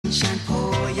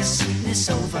sweetness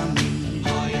over me.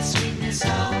 Pour your sweetness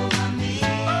over me.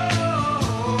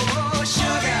 Oh,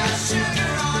 sugar,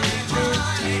 sugar on it,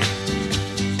 honey.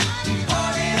 Pour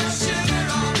a little sugar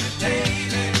on it,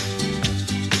 baby.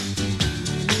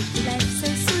 Life's so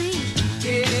sweet.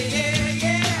 Yeah, yeah,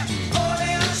 yeah. Pour a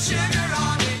little sugar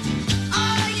on it.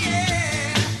 Oh,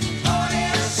 yeah. Pour a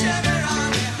little sugar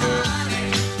on it, honey.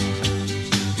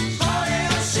 Pour a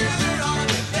little sugar on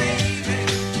it, baby.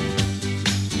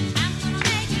 I'm gonna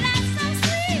make life so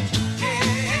sweet.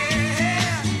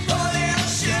 Yeah, pour a little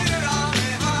sugar on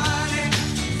it, honey.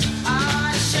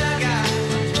 Ah, sugar.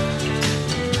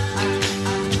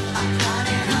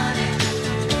 Honey, honey.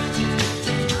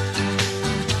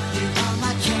 You are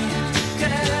my candy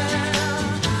girl,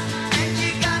 and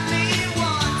you got me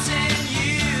wanting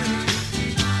you.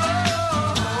 Oh,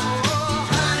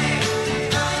 honey,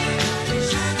 honey,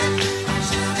 sugar,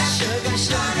 sugar,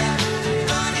 sugar,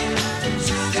 honey,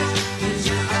 sugar,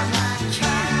 you are my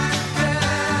candy girl.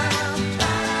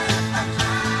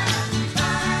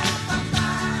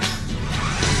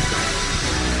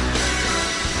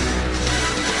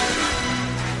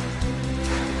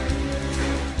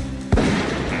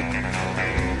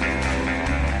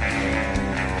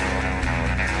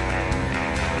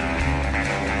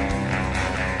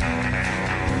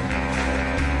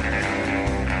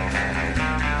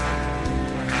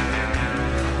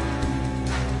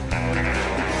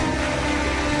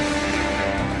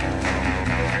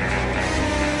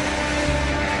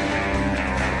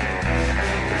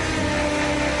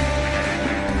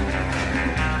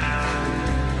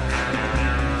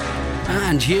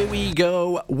 And here we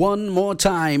go one more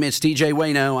time. It's DJ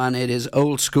Wayno and it is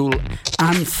Old Skool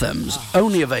Anthems,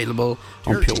 only available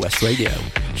on Pure West Radio.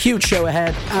 Huge show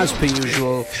ahead, as per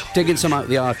usual, digging some out of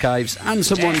the archives and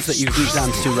some ones that you can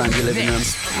dance to around your living room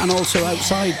and also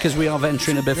outside because we are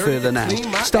venturing a bit further now.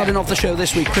 Starting off the show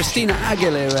this week, Christina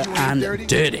Aguilera and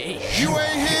Dirty. You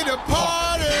ain't here to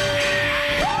party.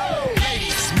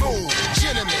 Ladies, move.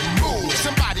 Gentlemen, move.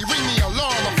 Somebody ring the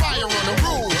alarm. A fire on the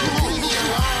roof. Ring the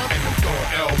alarm. And I'm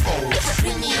throwing elbows.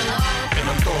 Ring the alarm. And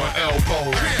I'm throwing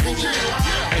elbows.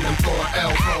 And I'm throwing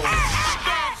elbows.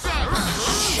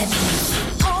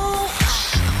 Oh,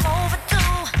 I'm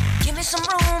overdue. Give me some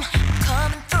room. I'm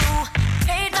coming through.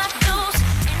 Paid my dues.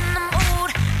 In the mood.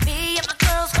 Me and my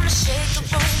girls gonna shake the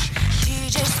room.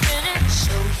 DJ spinning.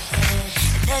 Show your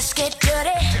head. Let's get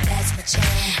dirty. That's my jam.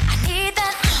 I need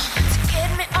that to get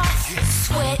me off.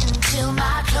 Sweating till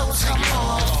my clothes come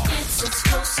off. It's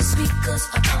explosive speakers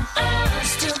are pumping.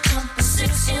 Still jumping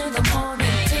 6 in the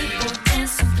morning. Table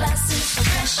dancing, glasses of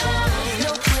passion.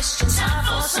 No questions, time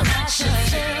for some action.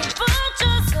 Simple,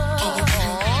 just go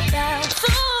down to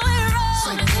it. So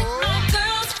my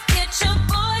girls, get your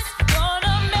boys,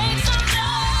 gonna make some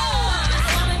noise.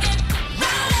 Gonna get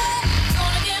rowdy,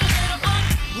 gonna get a little fun.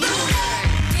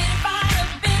 Get it fired up,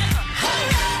 bit of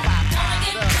gonna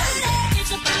get dirty.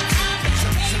 It's about time that you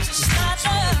make to start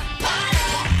the party.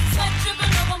 Sweat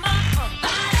dripping over my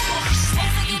body.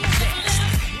 As I get a little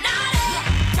naughty,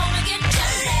 gonna get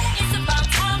dirty. It's about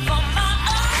time for my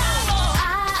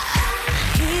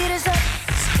heat is up,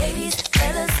 ladies,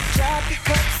 fellas, drop your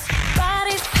cups.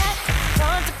 Bodies packed,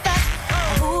 front to back.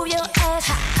 Move your ass,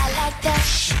 I like that.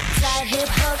 Side hip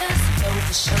huggers, know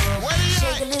for sure.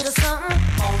 Shake a little something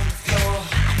on the floor.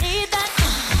 I need that to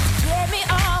get me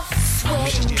off.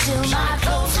 Sweating till my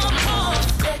clothes come off.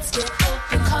 Let's get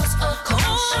open, cause a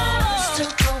commotion.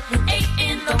 Still going 8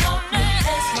 in the morning.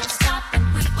 There's no stopping,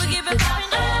 we give it poppin'.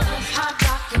 Hot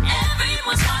rockin',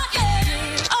 everyone's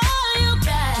rockin'. All you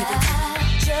got,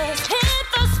 just hit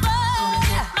the spot.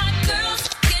 My girls,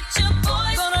 get your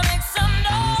boys, gonna make some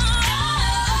noise.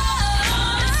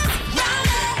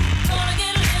 Gonna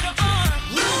get a little fun.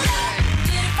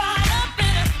 Get it fired up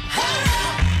in a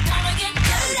gonna get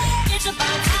dirty. It's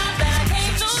about time that I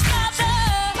came to stop the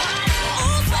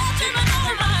ooh, sweat dripping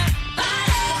over my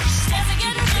body. As I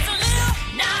get just a little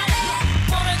naughty.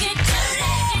 Wanna get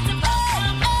dirty. It's about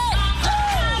time.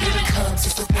 Here it comes,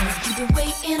 it's the one you've been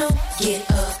waiting on. Get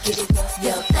up, get it rough,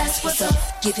 yup, that's what's up.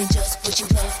 Giving just what you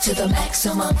love to the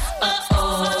maximum.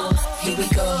 Here we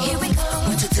go.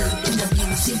 What to do when the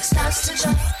music starts to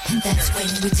jump? That's when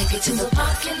we take it to the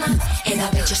parking lot. And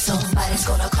I bet you somebody's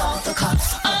gonna call the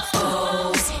cops.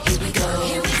 Here we go.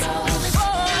 It's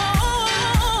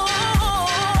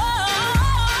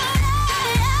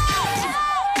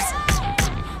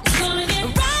gonna get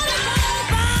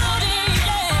rowdy,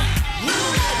 yeah.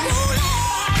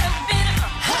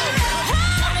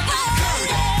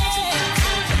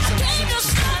 Can't just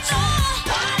stop the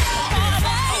party.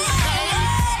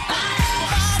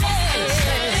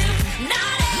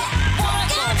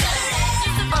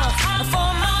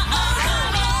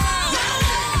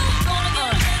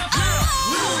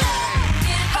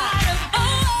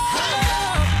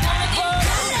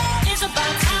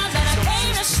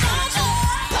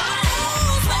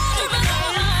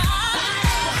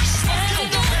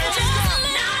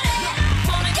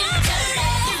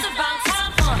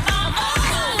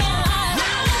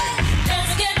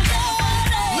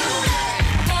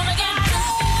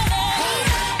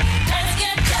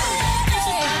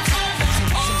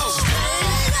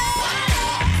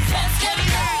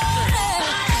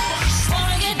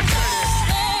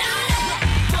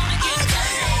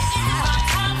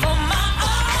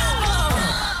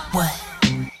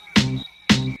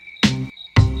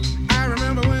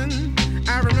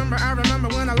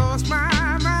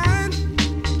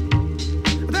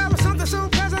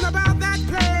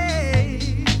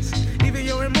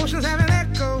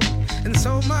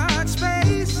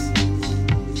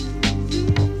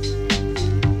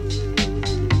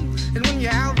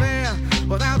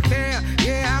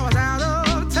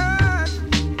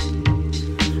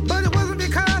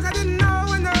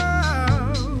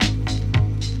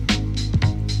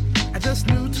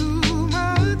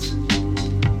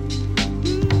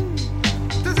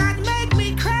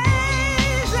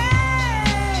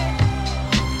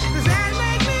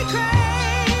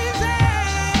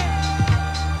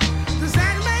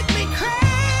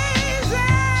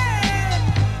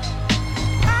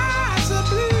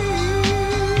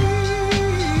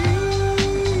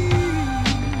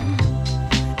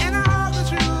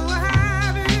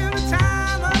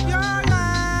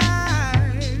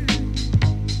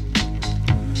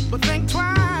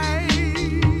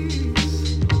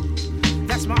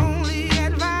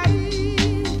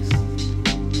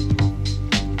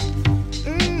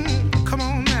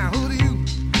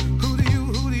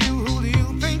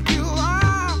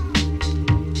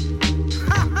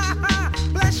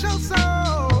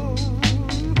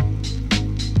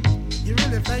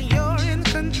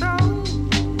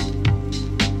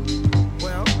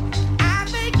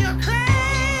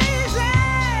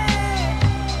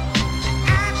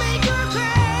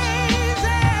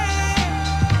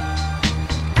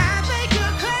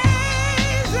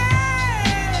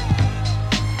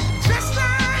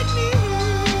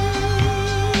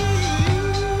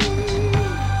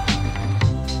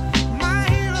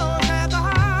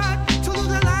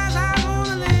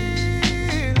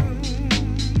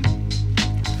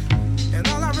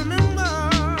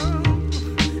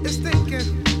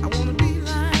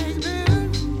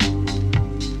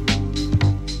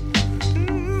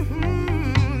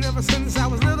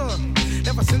 little.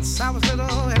 Ever since I was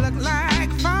little, it looked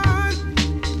like fun.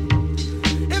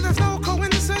 If there's no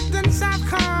coincidence, I've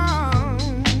come.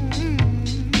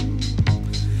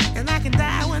 And I can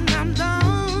die when I'm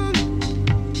done.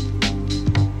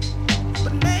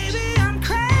 But maybe I'm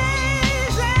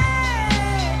crazy.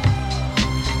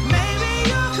 Maybe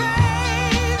you're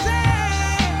crazy.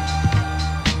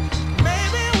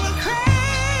 Maybe we're crazy.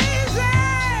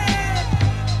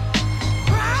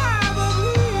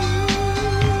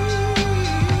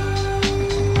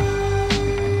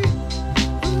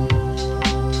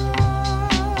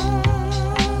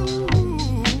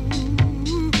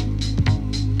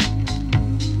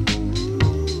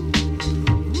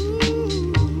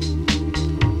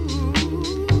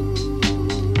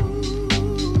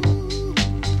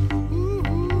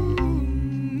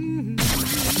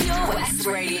 Pure West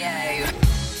Radio.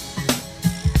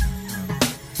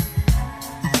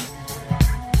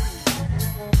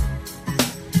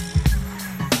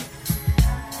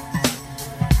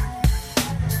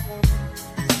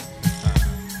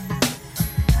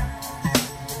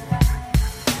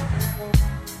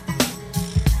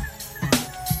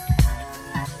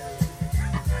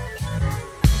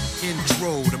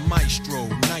 Intro to maestro,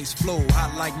 nice flow,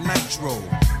 hot like nitro,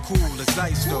 cool as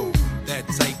ice though. That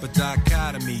type of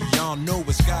dichotomy, y'all know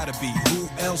it's gotta be. Who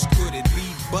else could it be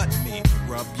but me?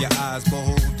 Rub your eyes,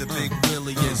 behold the big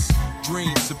williest.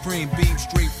 Dream supreme, beam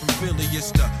straight from Philly.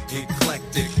 It's the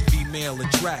eclectic, female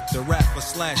attractor, rapper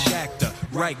slash actor,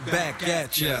 right back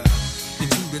at ya.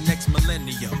 Into the next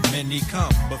millennium, many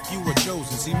come, but few are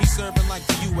chosen. See me serving like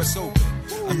the U.S. Open.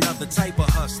 Another type of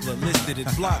hustler listed as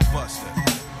blockbuster.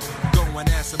 Going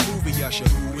as a movie usher,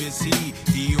 who is he?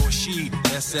 He or she,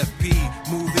 SFP,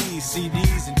 movies,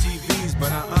 CDs, and TVs. But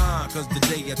cause the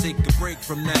day I take a break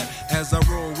from that, as I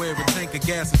roll where a tank of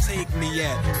gas will take me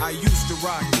at. I used to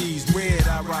rock these, red,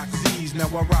 I rock Z's. Now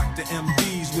I rock the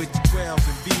MVs with the 12s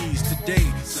and V's.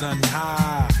 Today, sun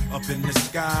high, up in the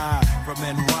sky. From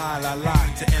NY, la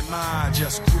lock to MI,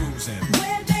 just cruising.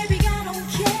 Well, baby, I don't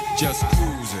care. Just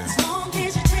cruising. As long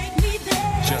as you take me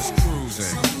there. Just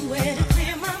cruising. Somewhere to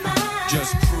clear my mind.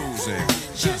 Just cruising.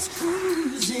 Just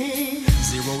cruising.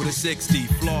 0 to 60,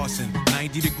 flossing,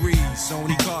 90 degrees,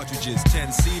 Sony cartridges, 10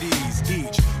 CDs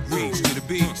each, reach to the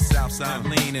beach, Southside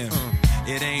leaning.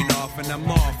 It ain't off and I'm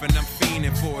off and I'm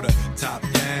fiending for the top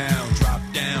down, drop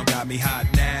down, got me hot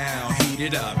now, heat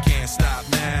it up, can't stop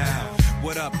now.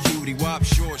 What up, cutie wop,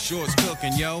 shorts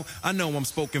cooking, yo. I know I'm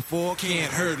spoken for,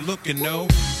 can't hurt looking, no.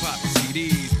 Pop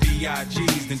CDs,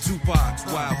 B.I.G's, then Tupac's,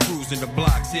 while cruising the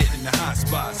blocks, hitting the hot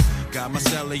spots. Got my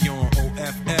celly on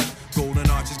OFF, golden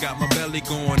arches got my belly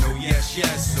going, oh yes,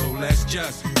 yes. So let's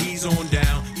just ease on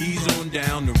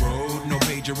down the road. No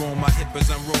pager on my hip as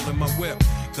I'm rolling my whip.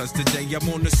 Cause today I'm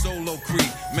on the solo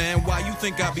creep. Man, why you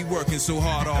think I be working so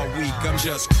hard all week? I'm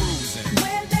just cruising.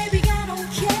 Well, baby, I don't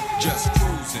care. Just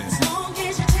cruising. As long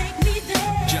as you take me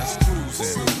there. Just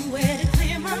cruising. Somewhere to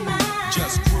clear my mind.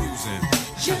 Just cruising.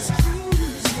 Just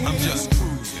cruising. I'm just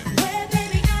cruising. Well,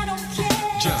 baby, I don't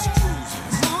care. Just cruising.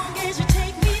 As long as you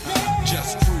take me there.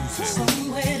 Just cruising.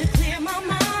 Somewhere to clear my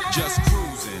mind. Just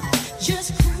cruising.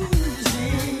 Just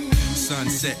cruising. Sun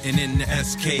setting in the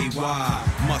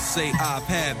SKY. Must say I've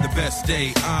had the best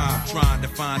day. I'm trying to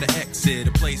find an exit,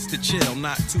 a place to chill,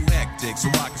 not too hectic, so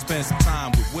I can spend some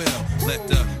time with Will. Let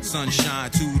the sunshine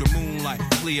to the moonlight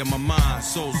clear my mind.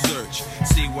 Soul search,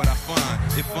 see what I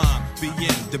find. If I'm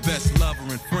being the best lover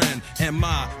and friend, am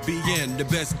I being the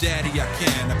best daddy I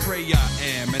can? I pray I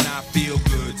am, and I feel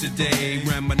good today.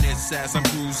 Reminisce as I'm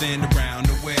cruising around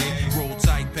the way. Roll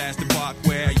tight past the park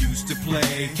where I used to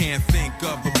play. Can't think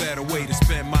of a better way to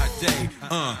spend my day.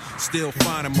 Still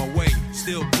finding my way,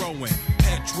 still growing.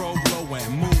 Petrol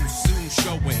blowing, moon soon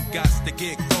showing. Gots to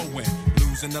get going,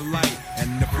 losing the light,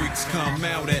 and the freaks come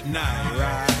out at night.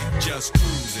 Right? Just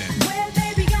cruising. Well,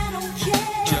 baby, I don't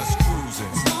care. Just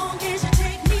cruising. As long as you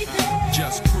take me there.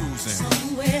 Just cruising.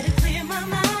 Somewhere to clear my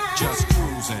mind. Just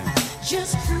cruising.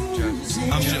 Just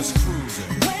cruising. I'm just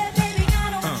cruising. Well, baby, I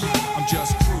don't care. I'm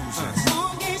just cruising. As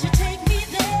long as you take me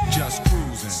there. Just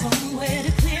cruising. Somewhere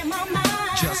to clear my mind.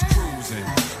 Just cruising.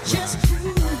 Just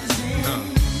cruising.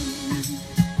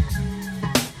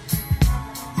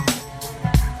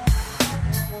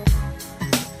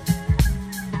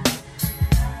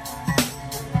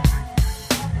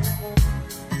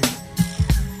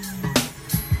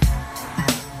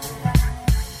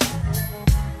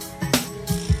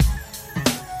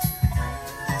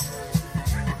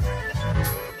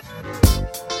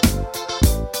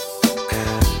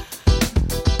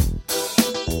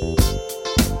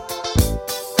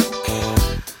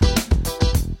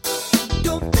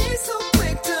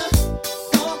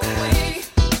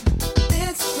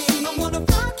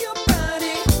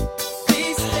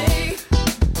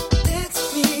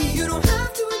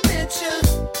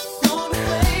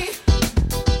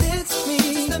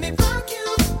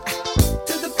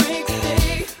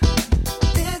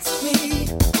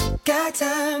 my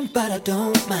time, but I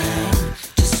don't mind.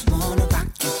 Just wanna rock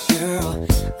you, girl.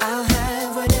 I'll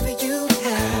have whatever you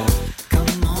have.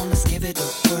 Come on, let's give it a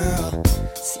whirl.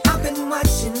 See, I've been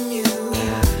watching you,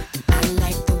 and I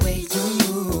like the way you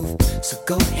move. So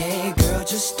go ahead, girl,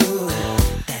 just do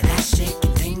that ass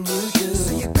shaking thing you do.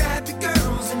 So you grab your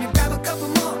girls and you grab a couple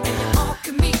more, and you all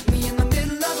can meet me in the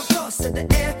middle of the floor. So the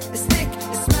air is thick,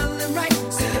 it's smelling right.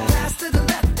 So you pass to the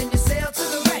left and you sail to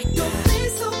the right. Don't be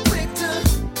so quick to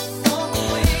walk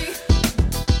away.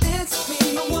 Dance with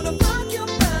me, I wanna rock your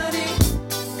body.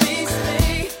 Please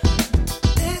stay.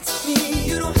 Dance with me,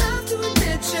 you don't have to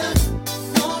admit you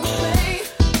want away.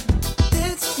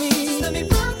 Dance with me, just let me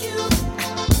rock you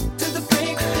to the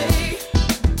break of day.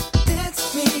 Dance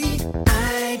with me,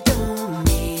 I don't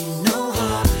mean no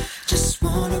harm. Just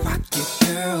wanna rock you,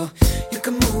 girl. You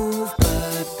can move,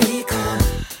 but be calm.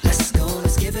 Let's go,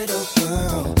 let's give it a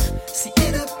whirl. See,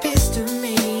 it appears to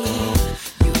me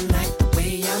you like the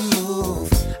way I move.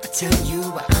 I tell you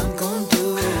what I'm gonna do.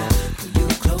 Pull you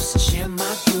close and share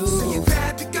my groove. So you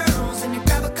grab your girls and you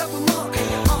grab a couple more, and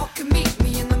you all can meet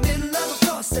me in the middle of the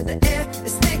floor. So the air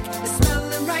is thick, it's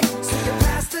smelling right. So you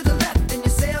pass to the left and you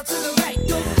sail to the right.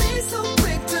 Don't be so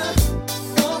quick to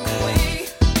walk away.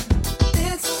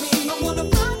 Dance with me, I wanna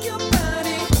rock your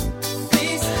body.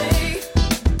 Please stay.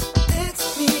 Dance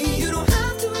with me, you don't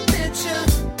have to admit you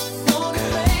want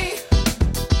away.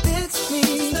 Dance with me,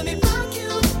 just let me rock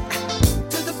you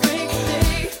to the break of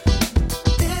day.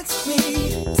 Dance with me.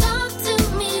 Talk to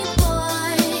me,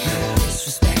 boy.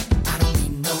 Disrespect, I don't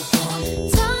mean no harm.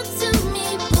 Talk to me,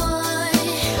 boy.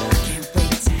 I can't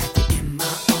wait to have you in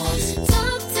my arms.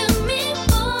 Talk to me,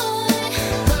 boy.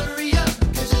 Hurry up,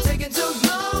 cause you're taking too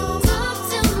long. Talk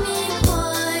to me,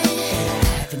 boy.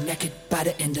 Have you naked by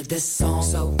the end of this song.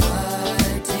 So what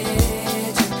did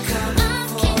you come I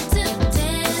came to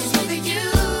dance with you.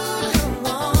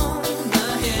 wanna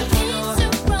hear Came to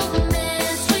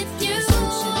romance with you.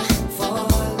 for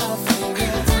love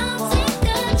forever? Don't take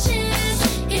a chance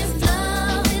if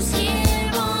love is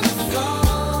here on the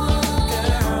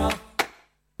floor.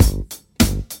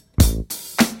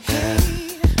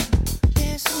 Hey,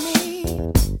 dance with me.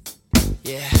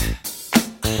 Yeah.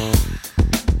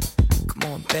 Come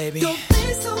on, baby. Don't be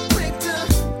so quick to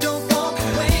don't walk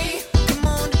away. Come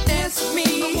on and dance with me.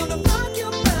 I wanna rock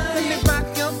your body. Let me rock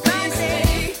your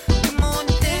body. Come on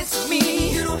and dance with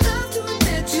me. You don't have to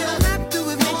admit you.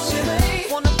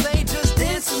 Wanna play, just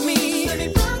dance with me. Let me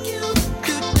rock you.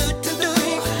 Do.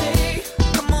 Hey,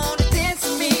 come on and dance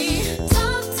with me.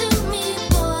 Talk to me,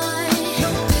 boy. No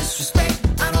disrespect,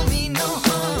 I don't mean no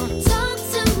harm. Talk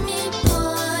to me,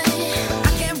 boy. I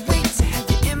can't wait to have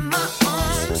you in my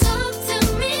arms. Talk to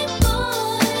me,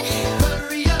 boy.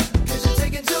 Hurry up, cause you're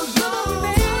taking too long,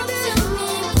 Talk baby. to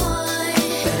me, boy.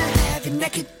 Better have you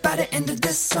naked by the end of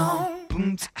this song.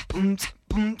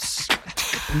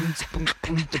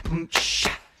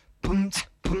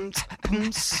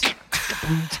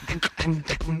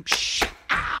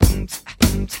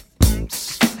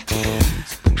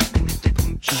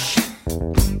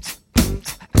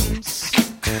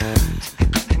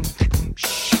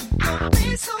 Don't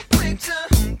be so quick to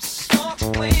walk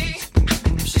away.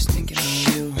 I'm just thinking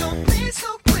of you. Don't be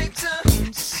so quick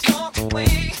to walk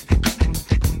away.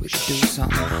 We should do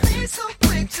something. Don't be so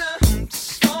quick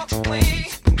to walk away.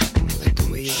 I like the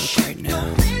way you look right now.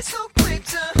 Don't be so quick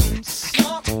to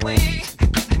walk away.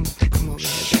 Come over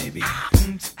here, baby. Are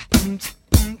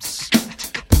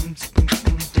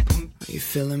you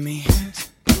feeling me?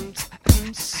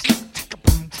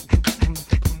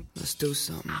 Let's do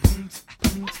something.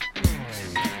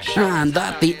 And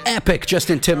that the epic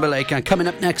Justin Timberlake, and coming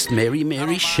up next, Mary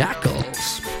Mary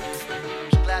Shackles.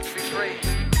 Glad to be free.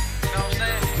 You know what I'm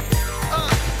saying?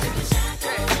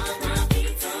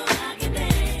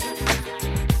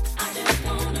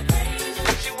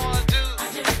 What you wanna do?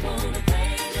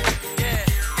 Yeah.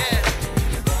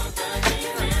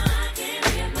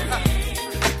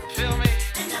 Feel me?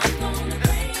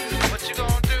 What you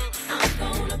gonna do?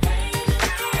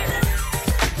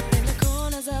 In the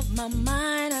corners of my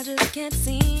mind, I just can't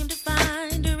seem to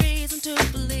find a reason to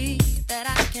believe that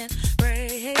I can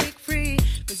break free.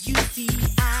 'Cause you see,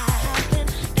 I have been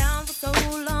down for so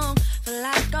long, feel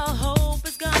like all hope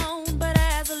is gone. But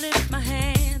as I lift my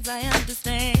hands, I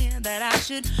understand that I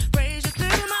should praise you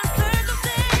through my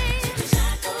circumstance.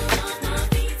 Shackles on my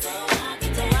feet so I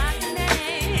can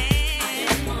dance. I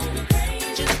just wanna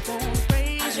praise you. Just wanna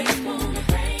praise you. Just wanna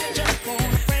praise you. Just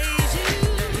wanna praise you.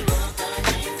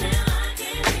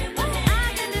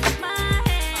 I can lift my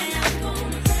hands.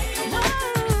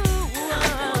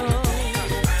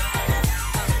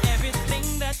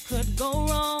 Everything that could go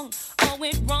wrong all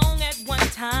went wrong at one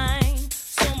time.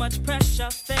 much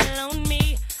pressure fell on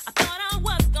me. I thought I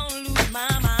was gonna lose my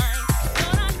mind.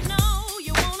 But I know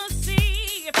you wanna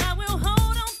see if I will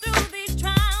hold on through these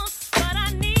trials. But I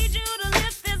need you to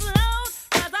lift this load,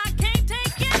 'cause I can't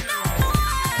take it no more.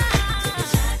 Take the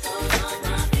shackles off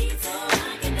my feet so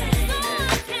I can dance.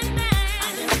 I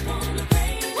just wanna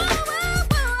praise you.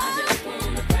 I just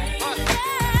wanna praise you.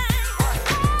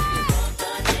 You broke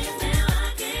the chains, now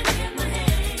I can get my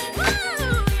hands. I'm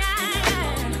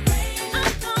gonna praise you.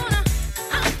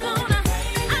 I'm gonna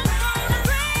praise you.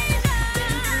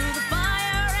 Through the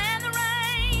fire and the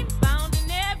rain, bound in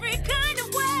every kind of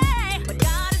way. But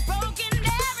God has broken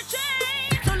every chain,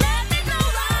 so let me go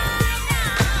right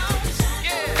now.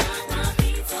 Off my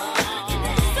feet so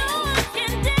I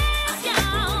can dance. Y'all.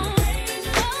 I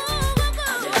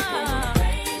wanna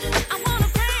praise you. I wanna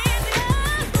praise you.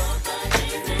 You broke the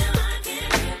chains, now I can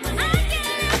get my hands.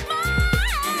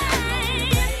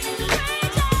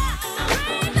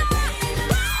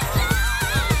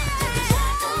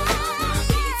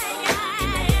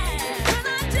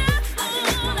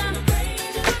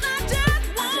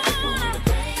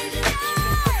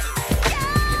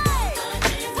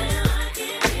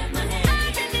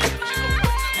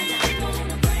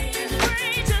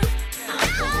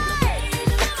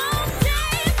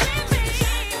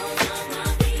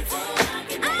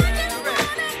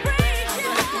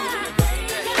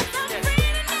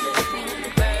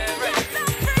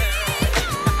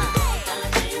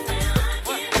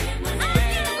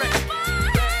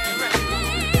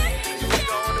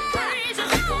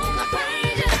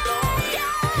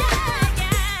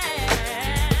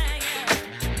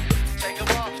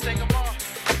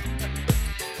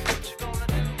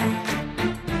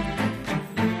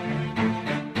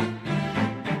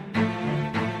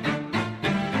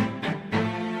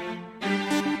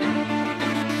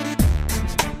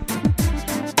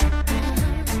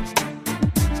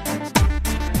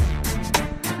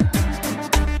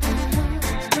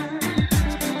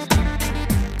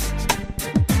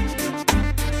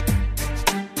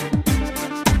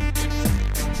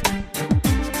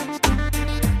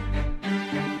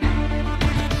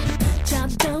 Job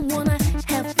done, wanna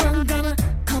have fun, gonna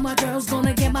call my girls,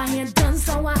 gonna get my hair done.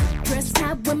 So I dress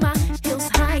tight with my heels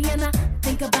high, and I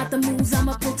think about the moves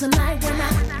I'ma pull tonight when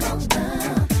I roll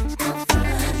up out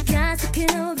front. Guys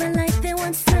looking over like they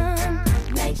want some.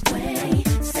 Make way,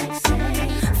 sexy,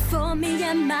 for me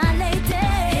and my lady.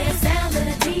 Hear the sound of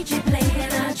the DJ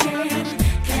playing our jam.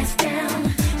 Cast down,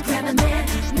 grab a man,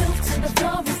 move to the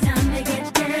floor, it's time to get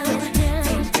down.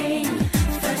 Ding, ding,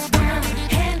 first round,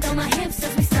 hand on my hips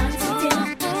as we start to dim.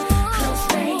 Close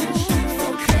range,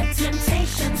 full clip,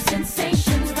 temptation,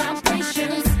 sensations,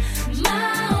 vibrations. My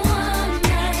one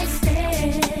night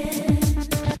stand.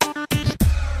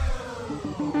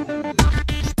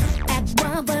 Act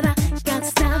wild, but I got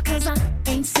style, 'cause I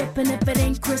ain't sipping if it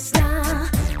ain't crystal.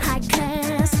 High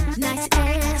class, nice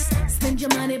ass. Spend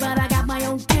your money, but I got my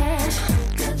own cash.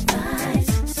 Good vibes,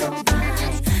 so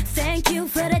right. Thank you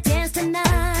for the dance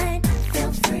tonight.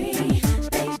 Feel free,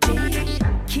 baby.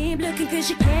 Keep looking 'cause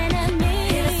you can't have me.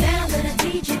 Hear the sound of the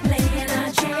DJ playing our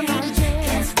jam.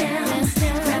 Cast down,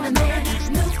 grab a man,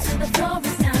 move to the floor,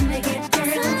 it's time to get down.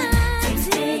 Ding,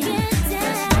 ding,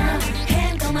 first round,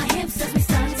 hand on my hips as we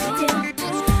start to dim.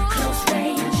 Close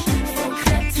range, full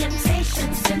clip, temptation,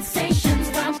 sensations,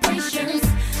 vibrations.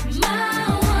 My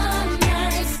one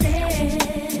night stand.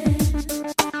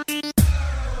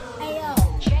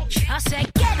 I said,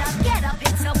 get up,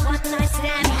 it's a one night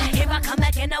stand. Here I come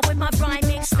again now with my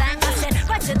rhyming stank. I said,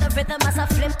 right to the rhythm as I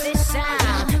flip this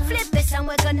sound. Flip this sound,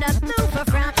 we're gonna move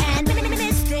around. And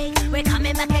mistake, we're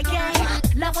coming back again.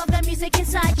 Love of the music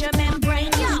inside your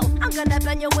membrane. Yo, I'm gonna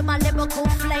burn you with my lyrical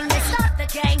flame. Let's start the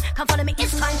game, come follow me,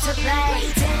 it's time to play.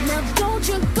 Now don't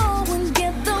you go and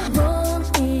get the wrong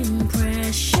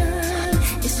impression.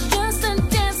 It's just a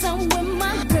dance I'm with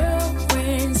my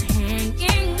girlfriends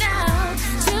hanging out.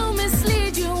 To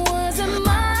mislead you wasn't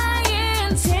my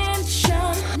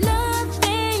intention.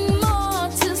 Nothing more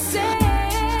to say.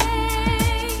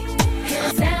 Hear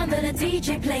the sound of the DJ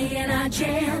playing our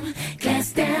jam. Glass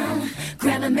down,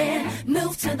 grab a man,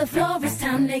 move to the floor, it's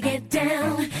time to get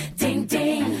down. Ding,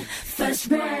 ding, first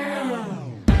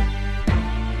round.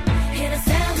 Hear the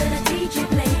sound of the DJ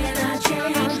playing our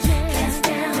jam. Glass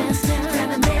down,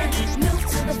 grab a man, move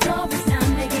to the floor, it's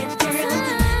time to get down.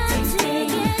 Ding,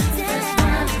 ding, first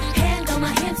round, hand on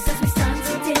my hips as we start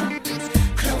to dim.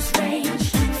 Close range,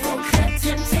 full clip,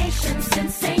 temptation,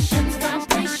 sensations,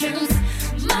 vibrations.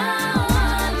 My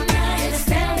one night. Hear the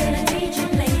sound of the DJ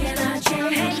playing our jam.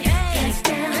 Glass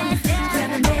down,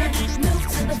 grab a man, move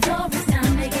to the floor, it's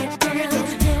time to get down.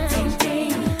 Ding,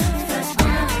 ding,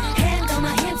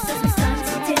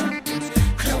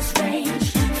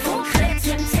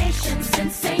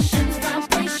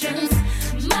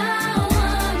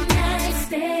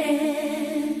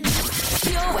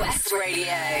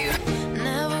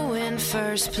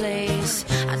 first place.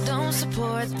 I don't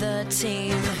support the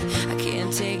team. I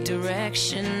can't take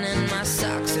direction and my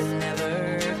socks are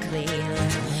never clean.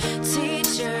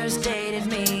 Teachers dated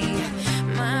me.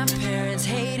 My parents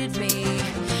hated me.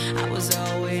 I was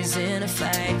always in a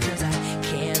fight 'cause I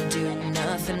can't do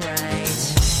nothing right.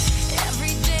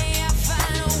 Every day I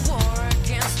fight a war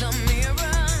against the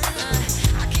mirror.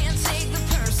 I can't take the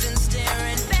person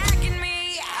staring back at me.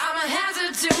 I'm a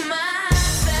hazard to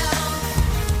myself.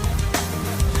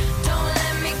 Don't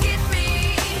let me get me.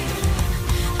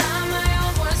 I'm my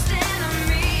own worst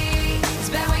enemy. It's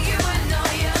bad when you know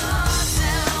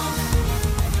yourself.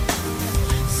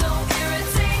 So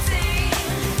irritating.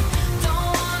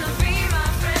 Don't wanna be my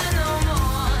friend no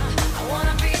more. I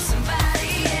wanna be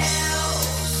somebody else.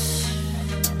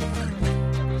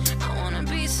 I wanna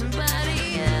be somebody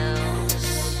else.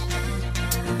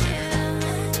 Yeah.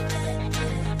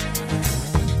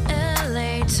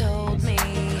 LA told me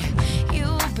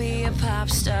you'll be a pop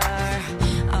star.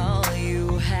 All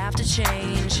you have to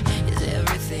change is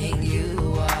everything you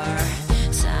are.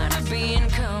 Tired of being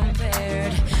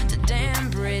compared to damn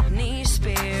Britney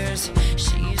Spears.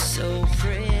 She's so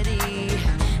pretty,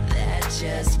 that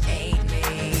just ain't me.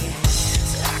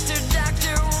 So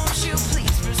doctor, won't you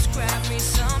please prescribe me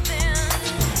something?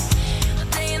 A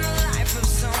day in the life of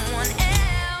someone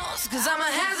else, 'cause I'm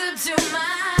a hazard to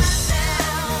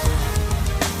myself.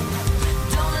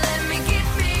 Don't let me get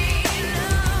me, no.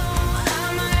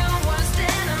 I'm my own worst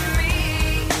enemy.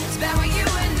 It's bad when you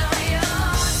know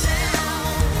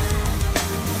yourself.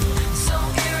 So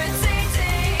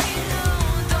irritating.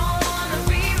 Don't wanna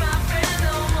be my friend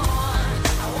no more.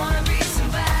 I wanna be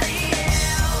somebody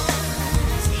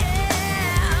else.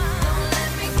 Yeah. Don't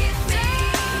let me get me.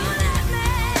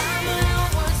 I'm my own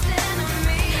worst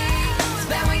enemy. It's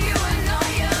bad when you know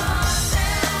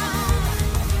yourself.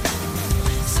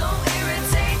 So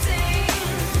irritating.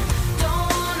 Don't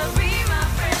wanna be my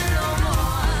friend no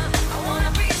more. I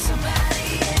wanna be somebody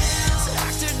else.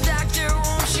 Doctor,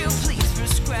 won't you please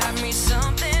prescribe me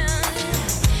something?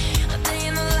 A day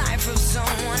in the life of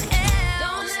someone else.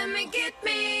 Don't let me get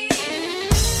me.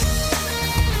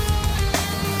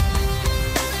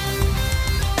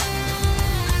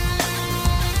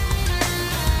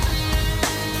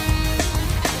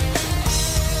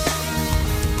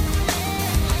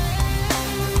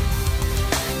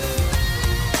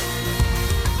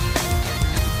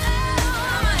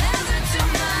 I'm a hazard to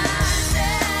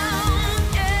myself,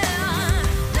 yeah.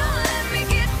 Don't let me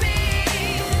get me.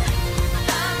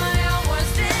 I'm my own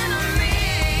worst enemy.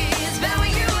 It's bad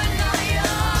when you know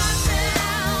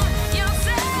yourself.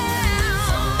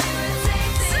 So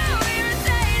irritating.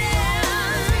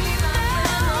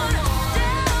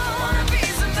 Don't wanna be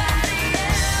somebody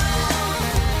else.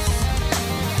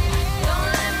 Don't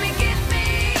let me get me.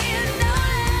 Don't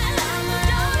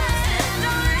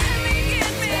let me get me.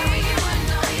 It's bad when you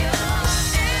know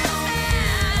yourself.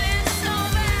 It's so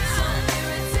bad. So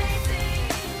irritating.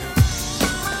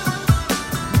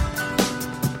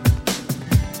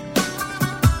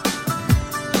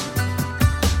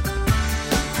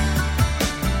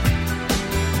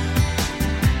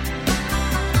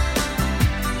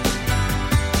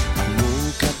 I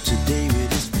woke up today with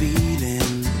this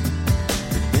feeling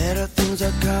that better things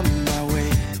are coming my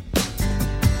way.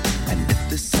 And if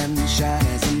the sunshine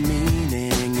has a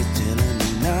meaning, it's telling me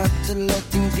not to let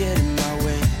things get in my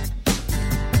way.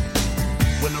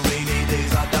 When the rainy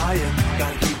days are dying,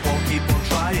 gotta keep on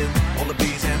trying. All the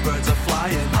bees and birds are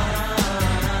flying.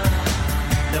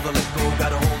 Never let go,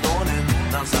 gotta hold on and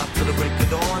non stop till the break of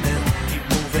dawn and keep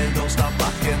moving, don't stop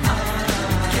rocking.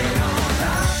 Get on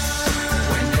up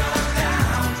when you're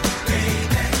down,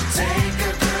 baby. Take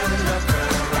a good look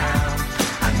around.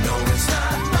 I know it's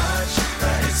not much,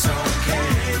 but it's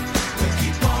okay. We'll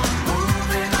keep on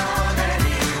moving on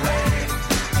anyway.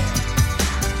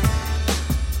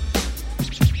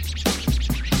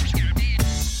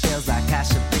 Feels like I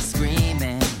should be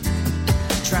screaming,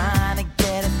 trying to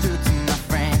get it through to my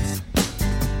friends.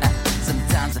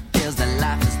 Sometimes it feels that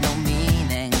life has no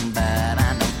meaning, but I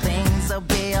know things will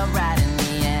be alright in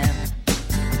the end.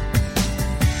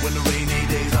 When the rainy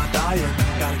days are dying,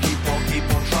 gotta keep on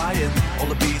trying. All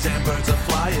the bees and birds are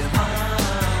flying.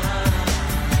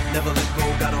 Never let go,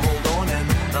 gotta hold on and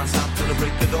non stop till the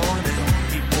break of dawn and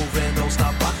keep moving, don't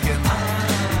stop rocking.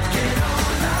 Get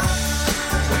on up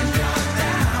when you're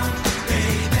down,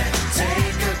 baby.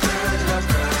 Take a good look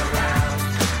around.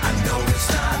 I know it's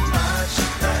not much,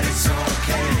 but it's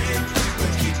okay.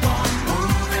 We'll keep on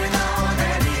moving on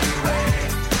anyway.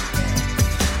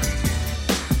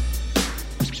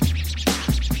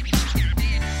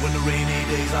 When the rainy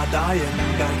days are dying,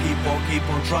 gotta keep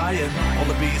on trying. All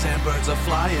the bees and birds are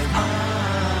flying.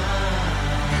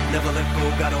 Never let go,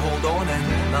 gotta hold on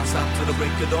and not stop till the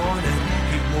break of dawn and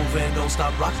keep moving, don't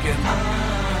stop rocking.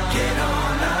 Get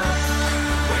on up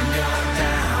when you're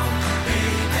down,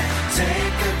 baby.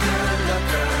 Take a good look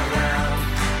around.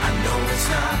 I know it's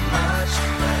not much,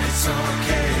 but it's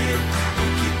okay.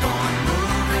 We'll keep on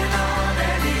moving on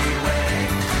anyway.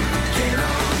 Get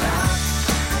on up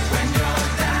when you're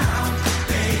down,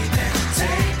 baby.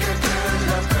 Take a good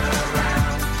look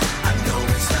around. I know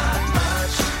it's not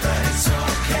much, but it's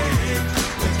okay.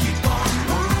 We'll keep on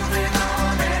moving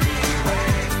on anyway.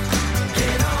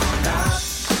 Get on up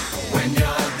when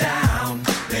you're down,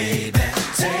 baby.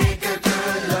 Take a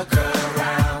good look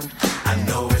around. I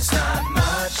know it's not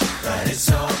much, but it's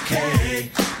okay.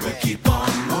 We'll keep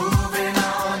on moving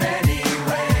on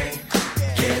anyway.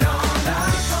 Get on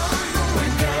up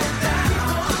when you're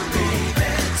down, baby.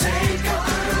 Take a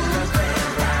good look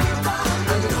around.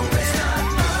 I know it's not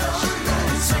much, but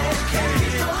it's okay.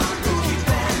 We'll keep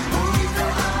on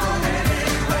moving on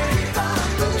anyway.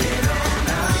 Get on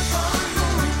up, keep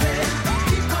on moving,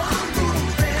 keep on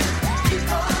moving, keep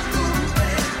on moving.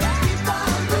 I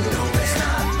know it's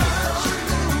not much,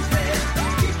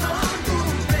 keep on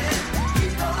moving,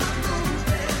 keep on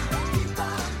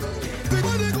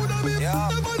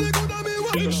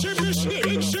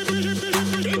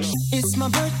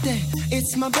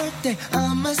It's my birthday,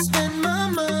 I'ma spend my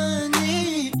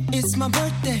money. It's my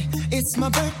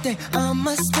birthday,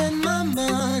 I'ma spend my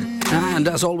money. And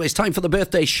as always, time for the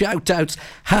birthday shout-outs.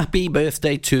 Happy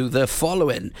birthday to the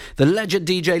following. The legend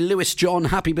DJ Lewis John,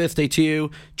 happy birthday to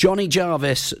you. Johnny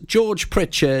Jarvis, George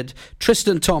Pritchard,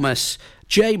 Tristan Thomas,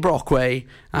 Jay Brockway,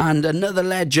 and another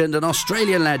legend, an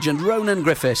Australian legend, Ronan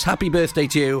Griffiths. Happy birthday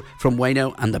to you from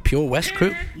Wayno and the Pure West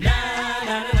crew.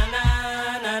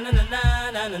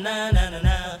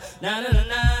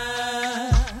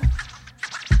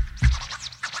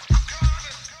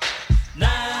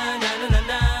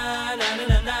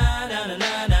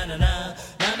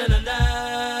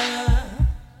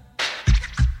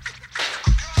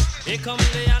 Here come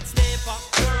the hot stepper.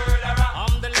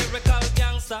 I'm the lyrical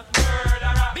gangster.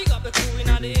 Big up the crew in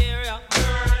the area.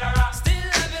 Still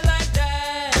love you like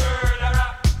that.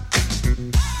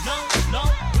 No,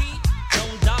 we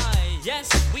don't die. Yes,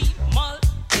 we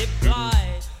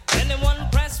multiply. Anyone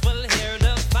press will hear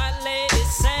the fat lady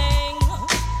sing.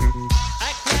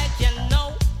 Act like you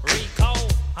know Rico.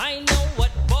 I know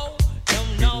what Bo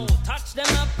don't know. Touch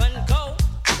them up and go.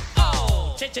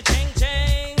 Oh,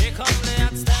 cha-cha-ching-ching. Here come the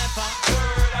hot stepper.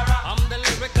 I'm the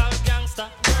lyrical gangster.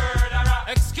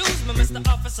 Excuse me, Mr.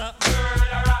 Officer.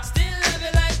 Still love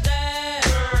you like that.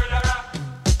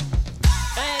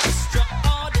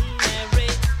 Extraordinary.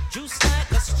 Juice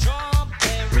like a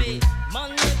strawberry.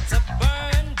 Money to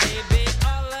burn, baby,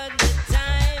 all of the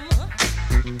time.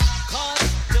 Cut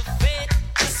to fit,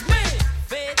 it's me.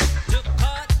 Fit to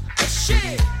cut the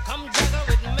shit. Come juggle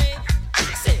with me.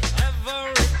 See,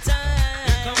 every time.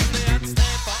 Here come the hot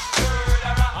stepper.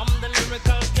 I'm the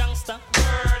lyrical gangster.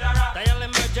 Dial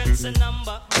emergency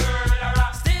number.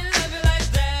 Still love you like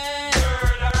that.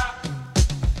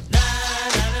 Na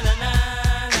na na na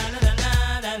na na na na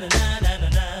na na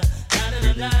na na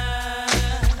na na.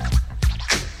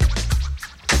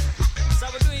 So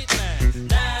we do it, man.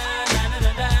 Na na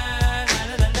na na na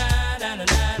na na na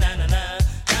na na na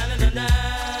na na na.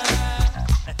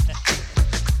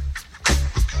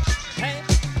 Hey,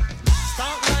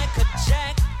 start like a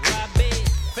jackrabbit,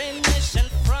 finish in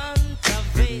front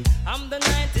of it. I'm the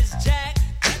 90s Jack,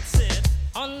 that's it.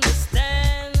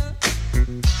 Understand?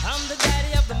 I'm the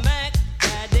daddy of the Mac.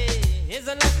 Daddy is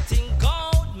a Latin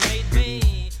gold made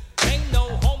me. Ain't no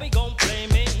homie gon' play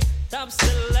me. Top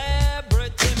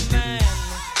celebrity man.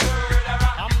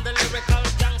 I'm the lyrical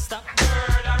gangster.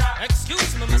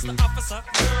 Excuse me, Mr. Officer.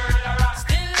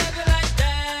 Still love you like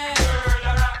that.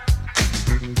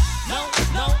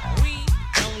 No, we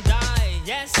don't die.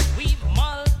 Yes, we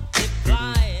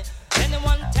multiply.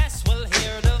 Anyone test will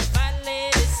hear the fat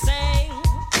lady sing.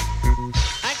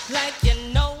 Act like you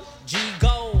know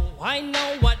G-Go. I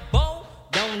know what Bo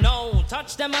don't know.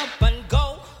 Touch them up and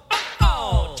go.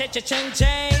 Oh,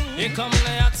 cha-cha-ching-ching. Here come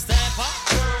the hot stepper.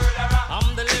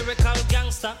 I'm the lyrical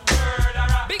gangster.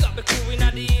 Big up the crew in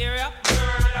the area.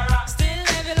 Still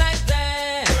love you like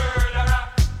that.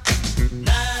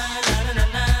 Na na na na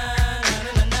na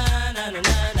na na na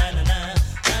na na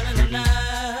na na na.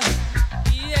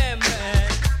 Yeah, man.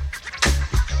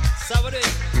 So we do it.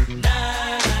 Na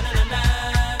na na na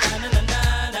na na na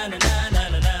na na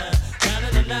na na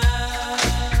na na.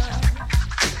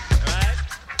 Right.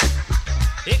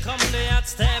 Here come the hot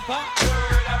stepper.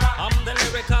 I'm the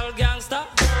lyrical gangster.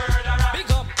 Big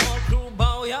up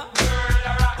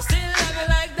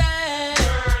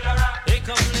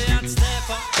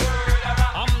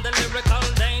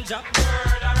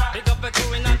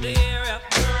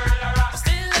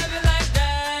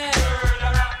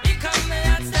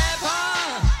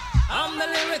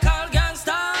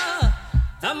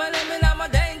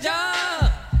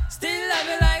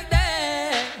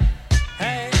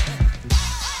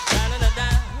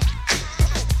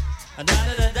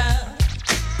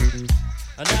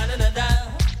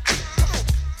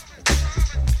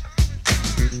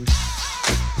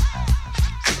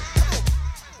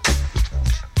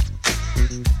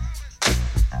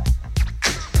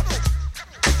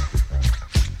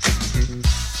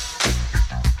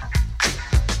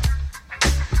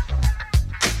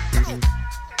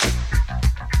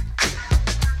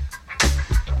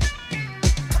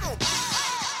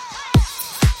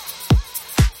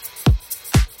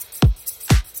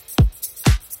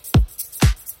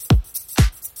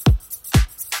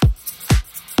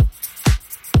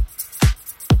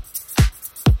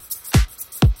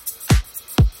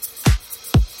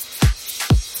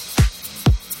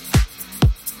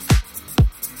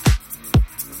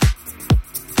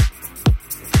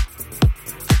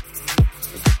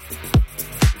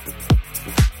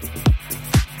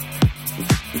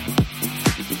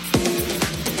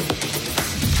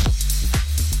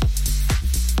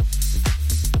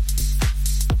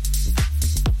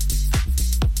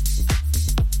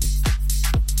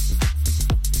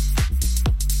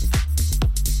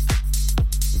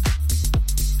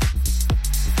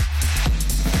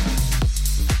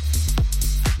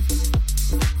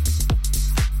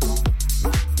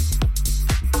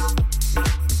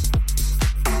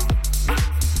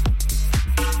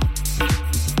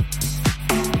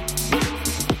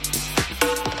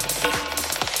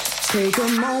Take a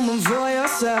moment for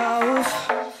yourself.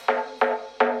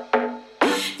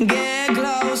 Get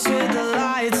close with the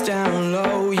lights down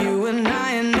low. You and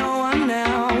I and no one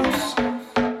else.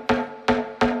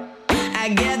 I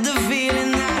get the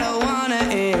feeling that I wanna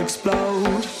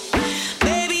explode.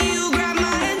 Baby, you grab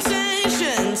my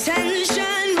attention.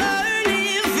 Tension,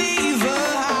 burning fever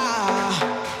high.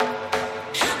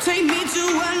 Take me to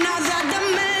another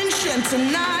dimension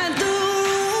tonight.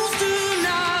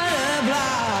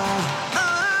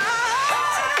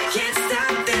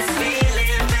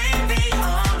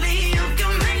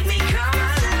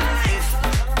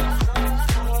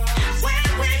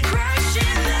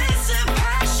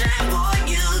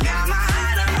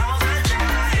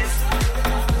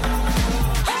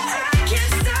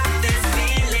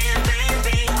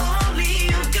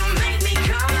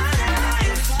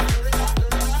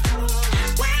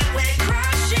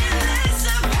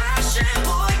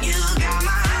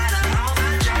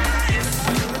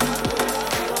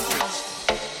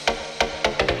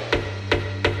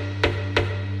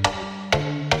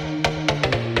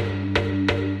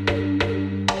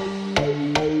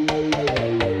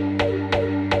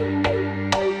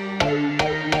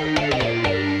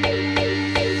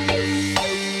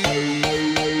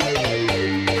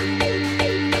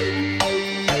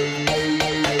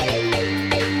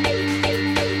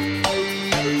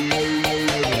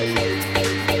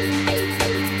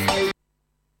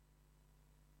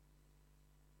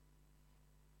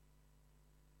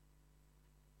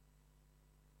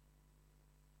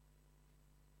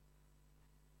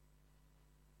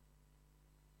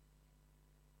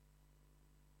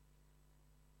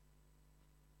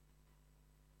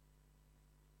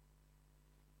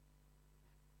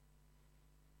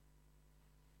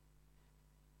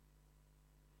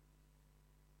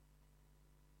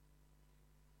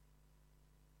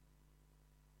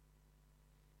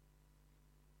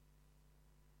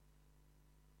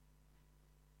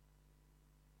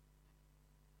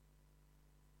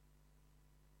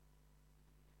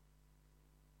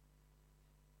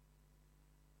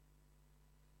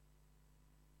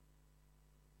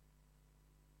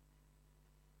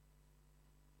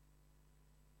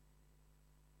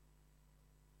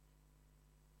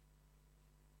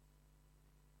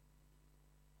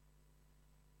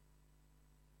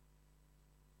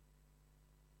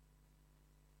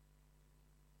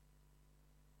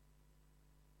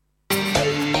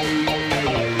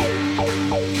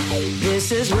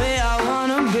 This is where I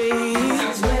wanna be.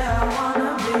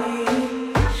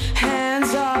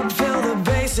 Hands up, feel the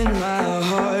bass in my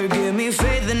heart. Give me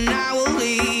faith and I will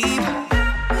leave.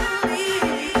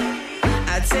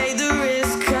 I take the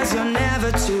risk 'cause you're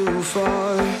never too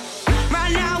far.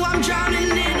 Right now I'm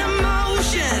drowning in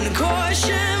emotion.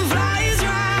 Caution flies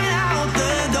right out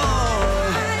the door.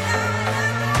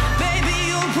 Baby,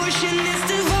 you're pushing this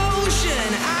devotion.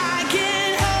 I can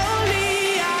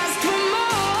only ask for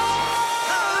more.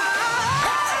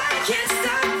 Can't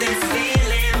stop this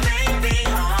feeling, baby.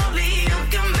 Only you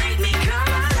can make me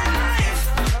come alive.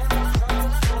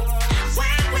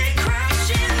 When we're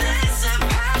crashing, there's a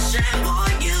passion.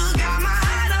 Boy, you got my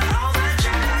heart on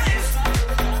overdrive.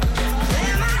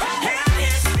 When my head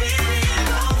is spinning,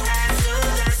 both hands to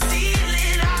the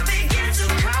ceiling, I begin to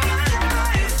come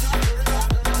alive.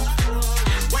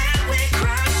 When we're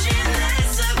crashing,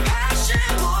 there's a passion.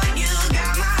 Boy, you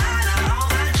got my heart on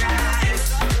overdrive.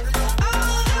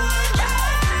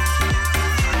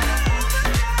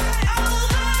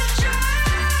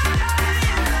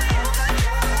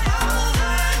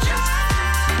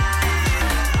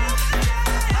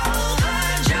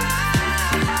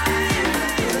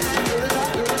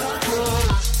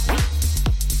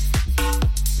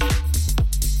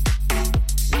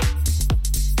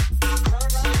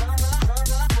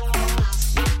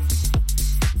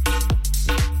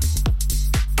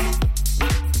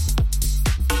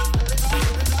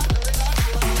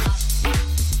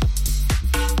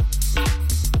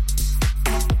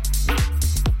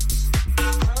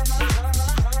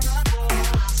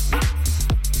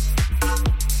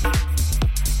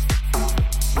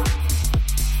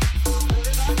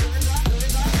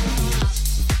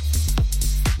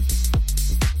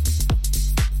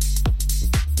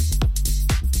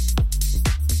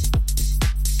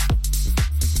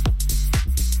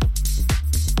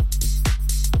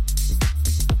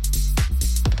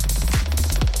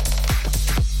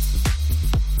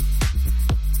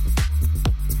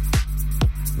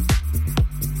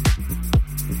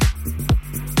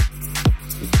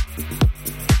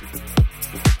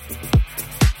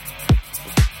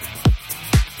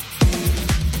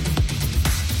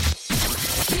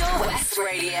 Pure West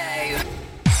Radio.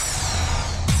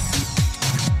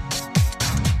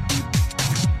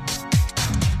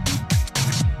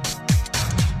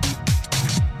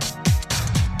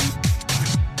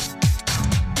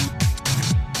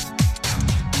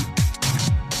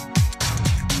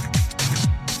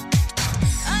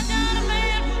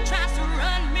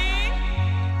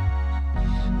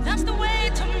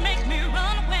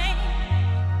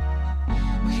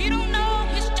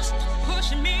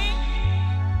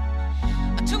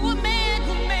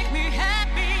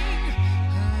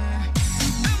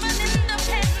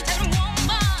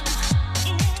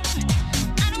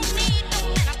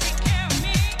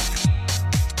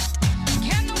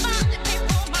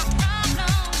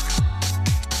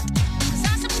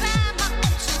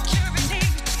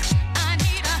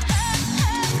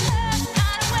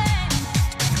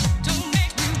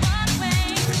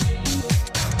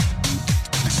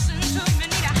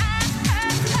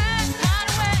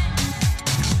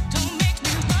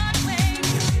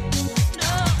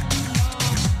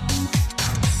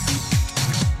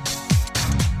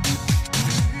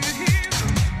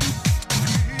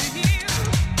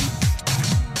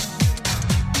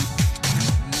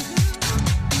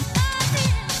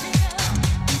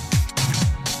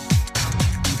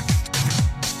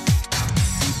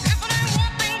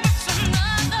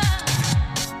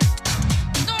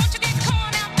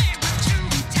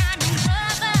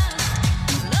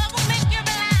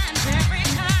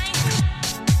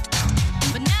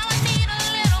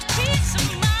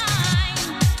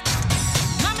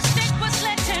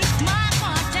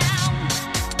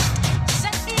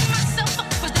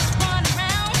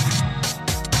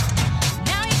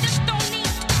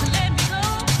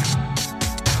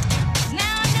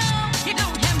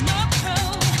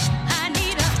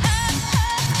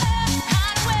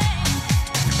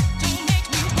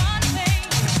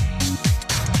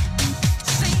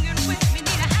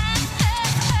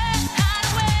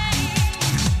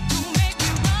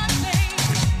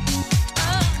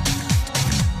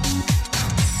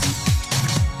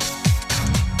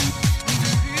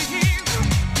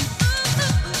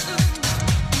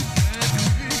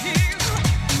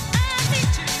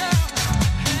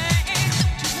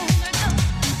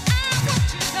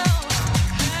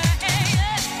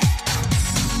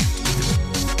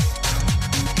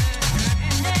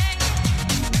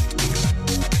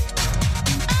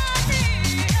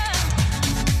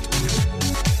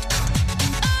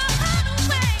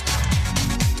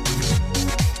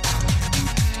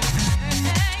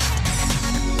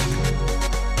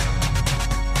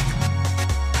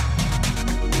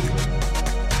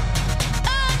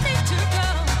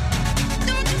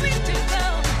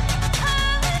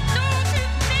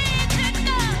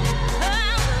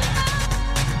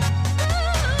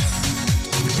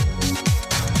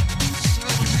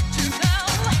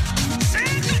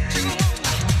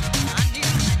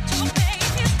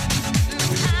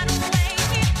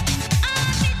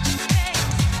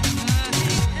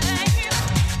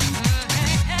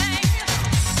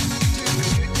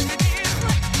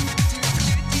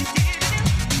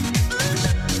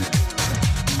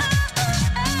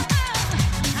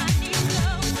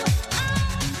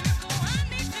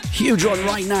 Huge one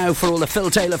right now for all the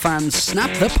Phil Taylor fans. Snap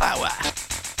the power.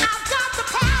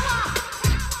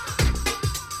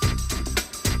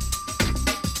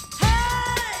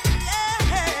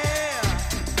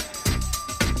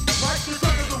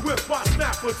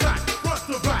 Attack, front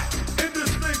to back, in this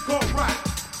thing called rap.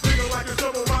 Thinking like a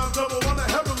double rhyme, double on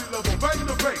a heavily level. Bang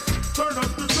the bass, turn up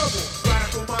the treble.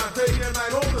 Radical mind, day and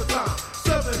night, all the time.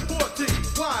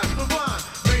 714, wise, divine,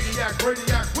 maniac,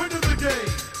 radiac, winning the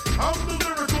game. I'm the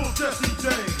lyrical Jesse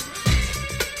James.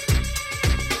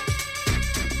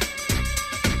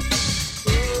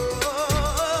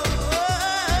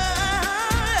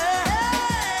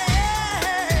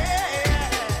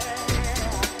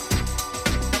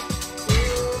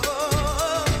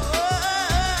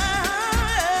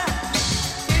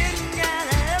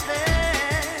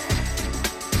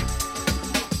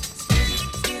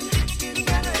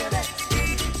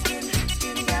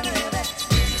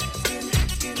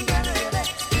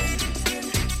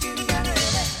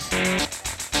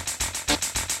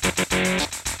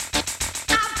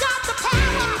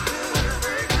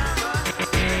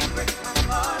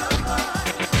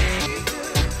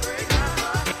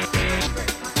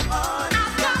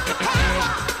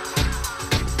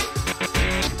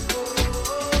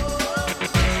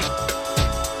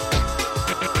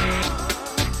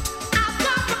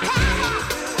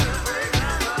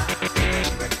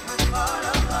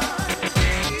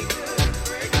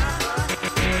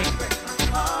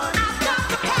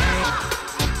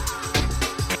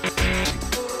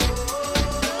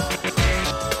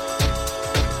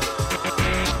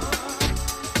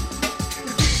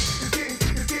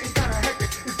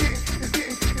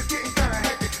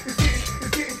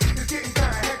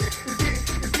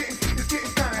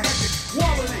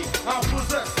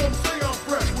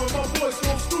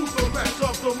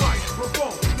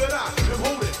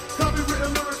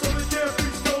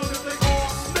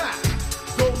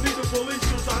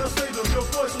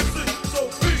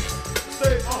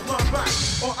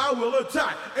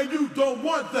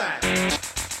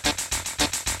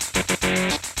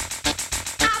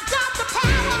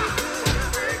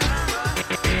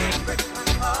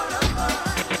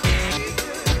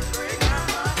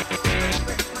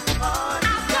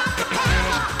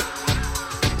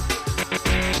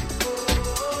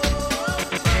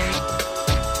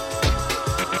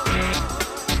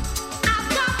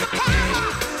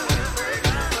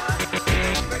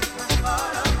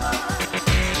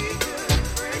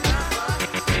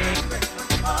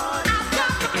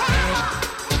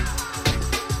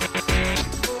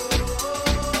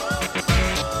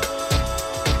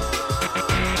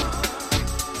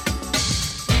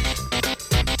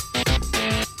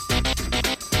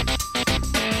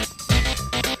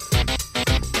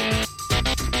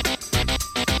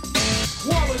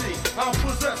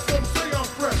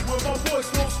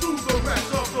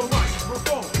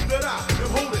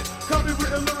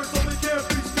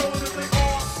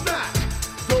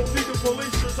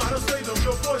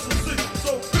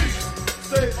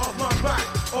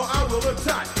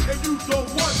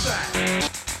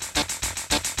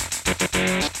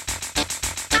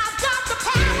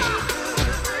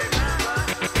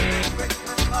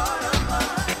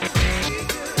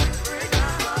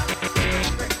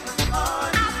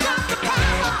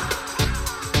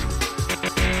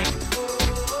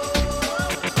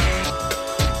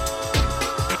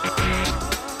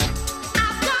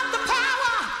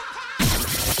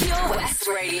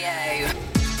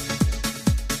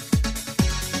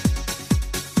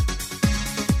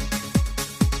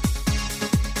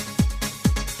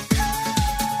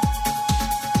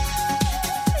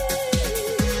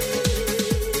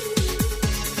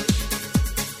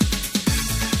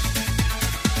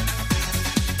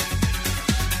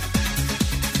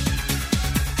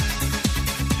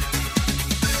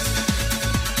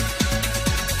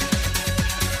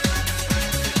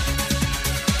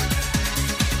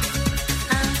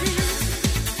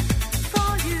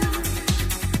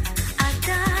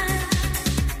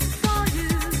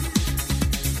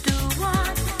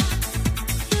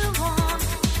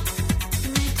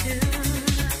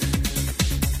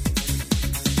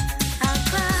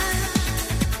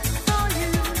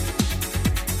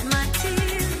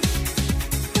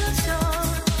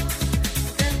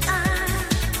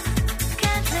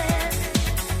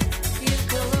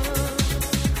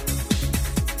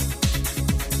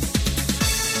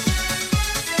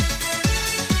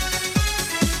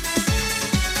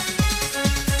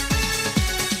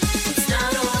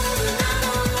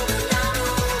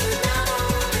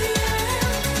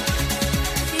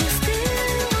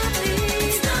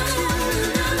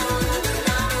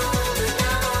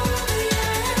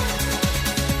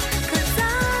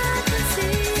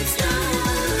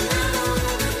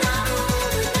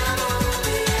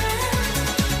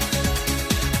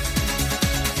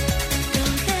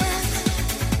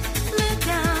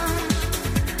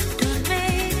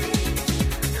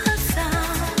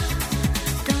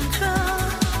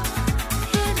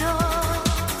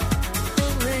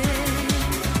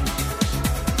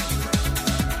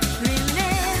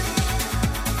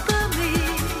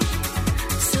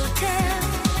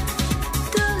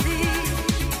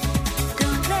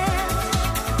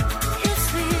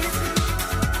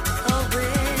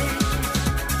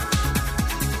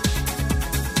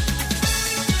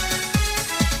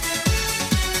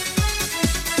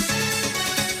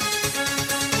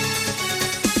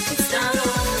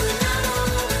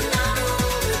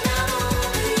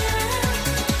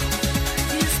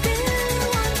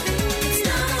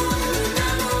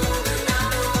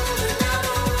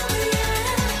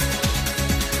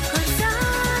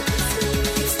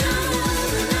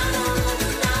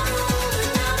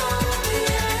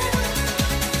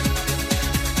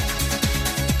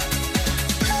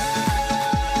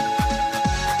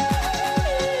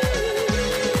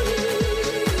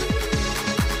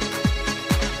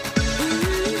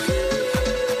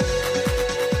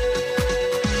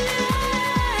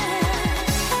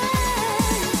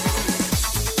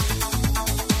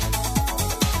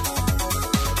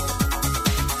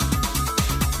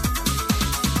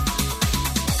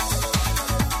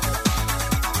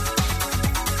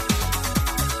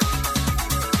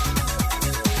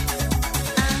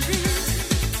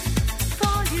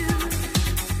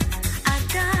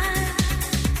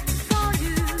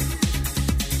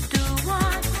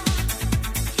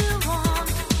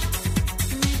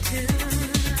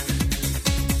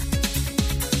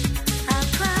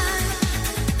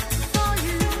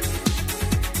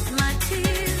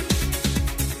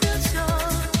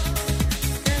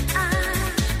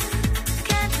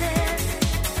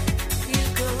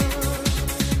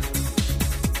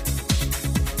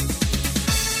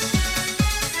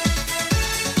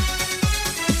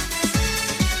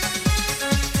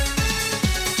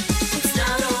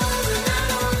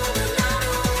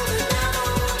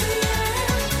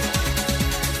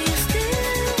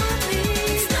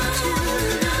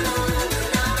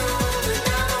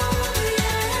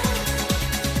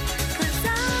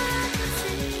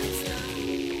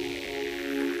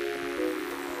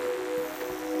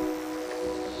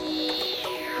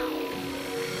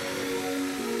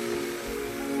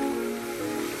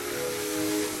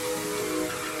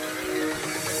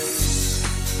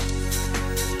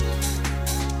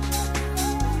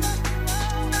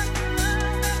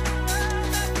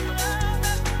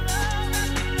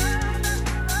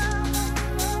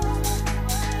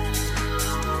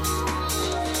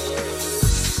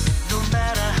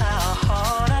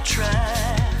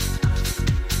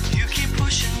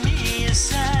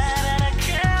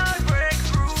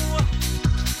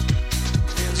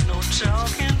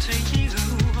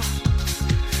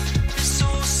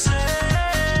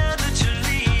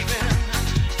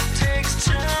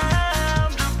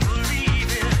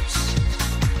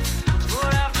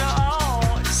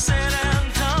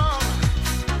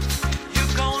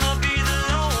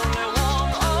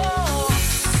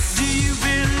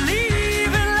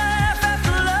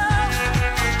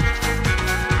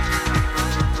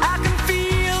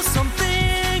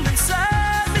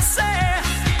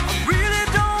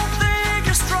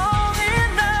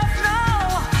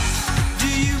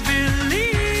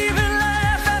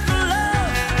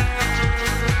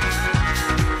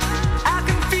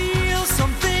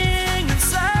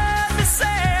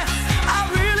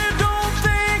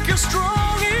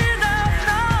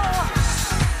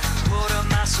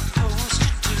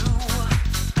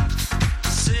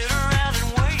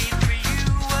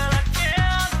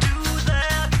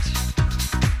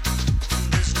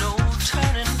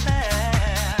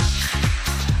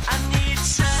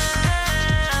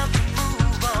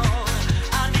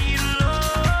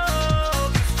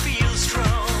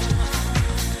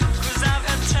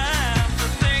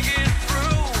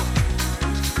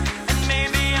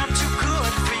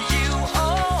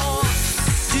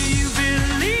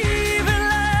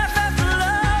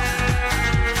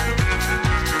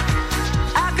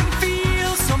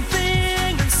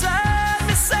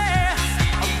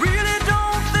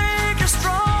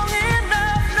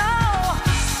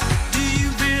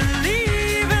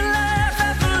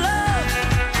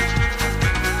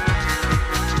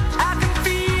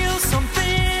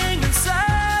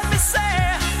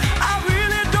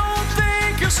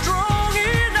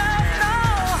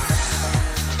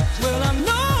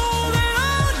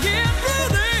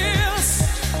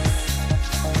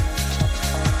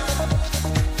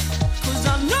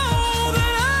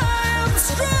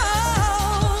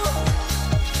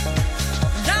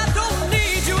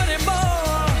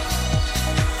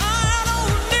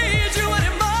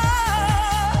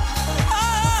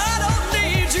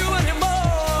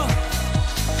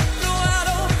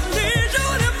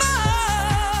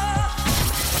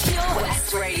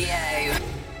 West Radio.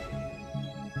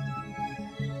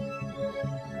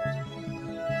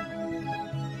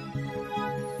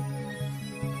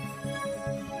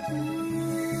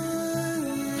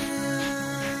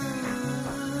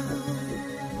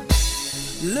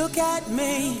 Look at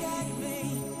me.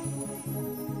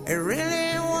 It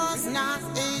really was not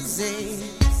easy,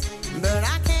 but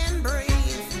I can breathe.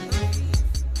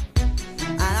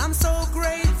 And I'm so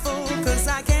grateful 'cause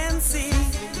I can see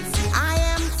I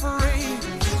am free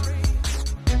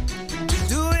to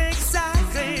do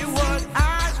exactly what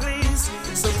I please.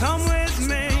 So come with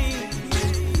me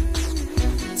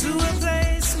to a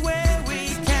place where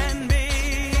we can be.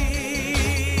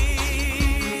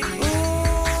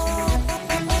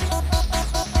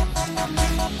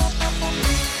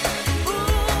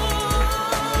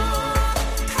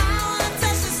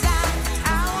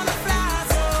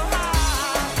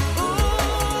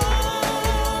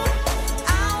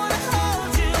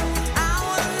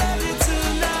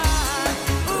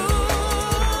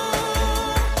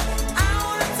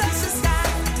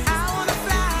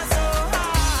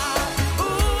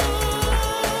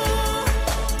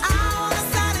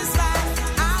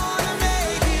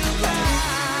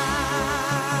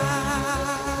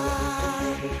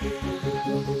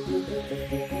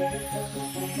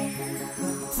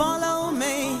 Follow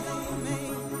me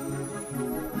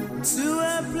to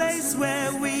a place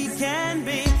where we can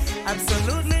be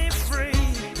absolutely free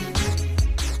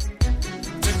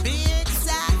to be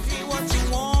exactly what you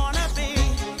wanna be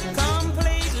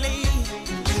completely.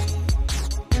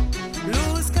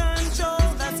 Lose control,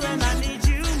 that's when I need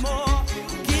you more.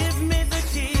 Give me the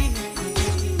key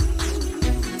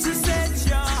to set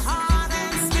your heart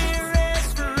and spirit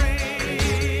free.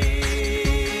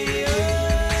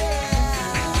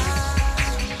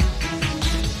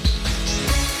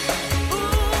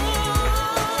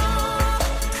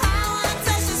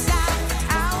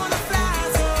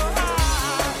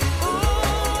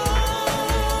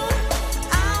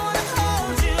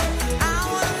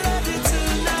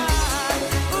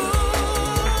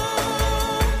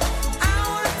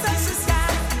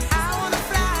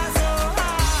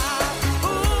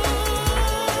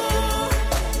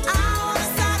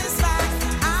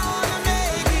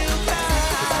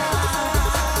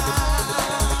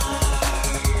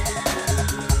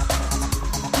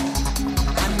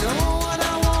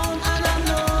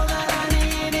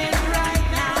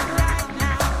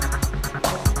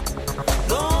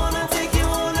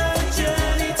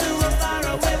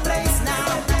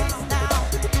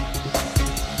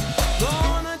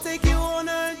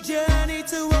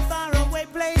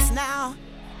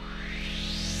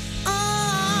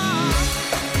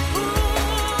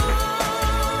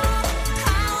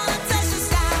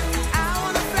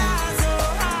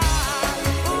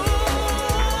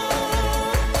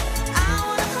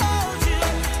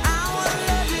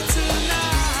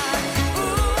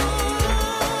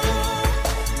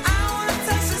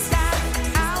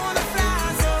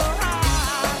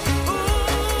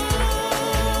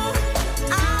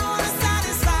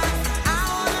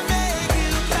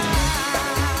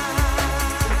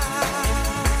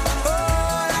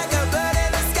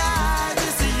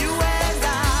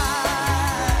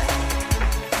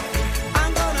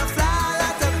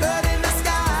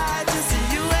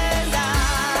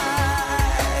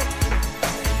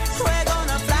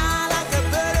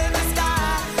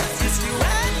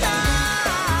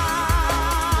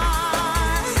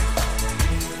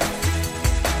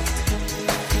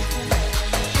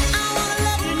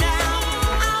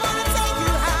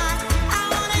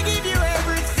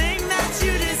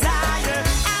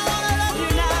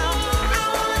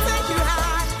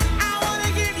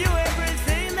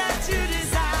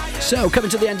 So, coming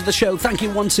to the end of the show, thank you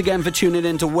once again for tuning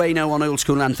in to Wayno on Old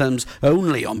Skool Anthems,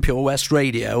 only on Pure West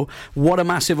Radio. What a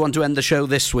massive one to end the show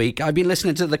this week. I've been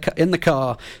listening to in the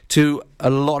car to a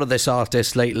lot of this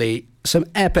artist lately. Some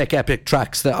epic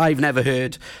tracks that I've never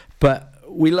heard, but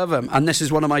we love them, and this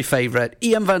is one of my favourite.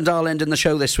 Ian Van Dalen in the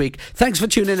show this week. Thanks for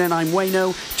tuning in. I'm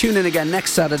Wayno. Tune in again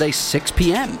next Saturday, 6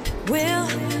 p.m. Will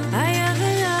I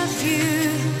ever love you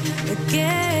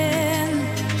again?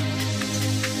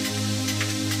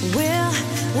 Will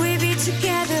we be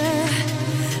together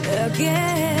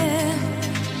again?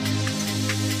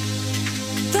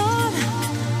 Thought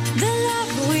the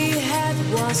love we had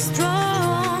was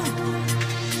strong.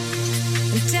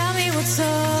 And tell me what's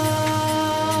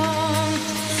wrong.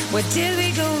 Where did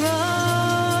we go wrong?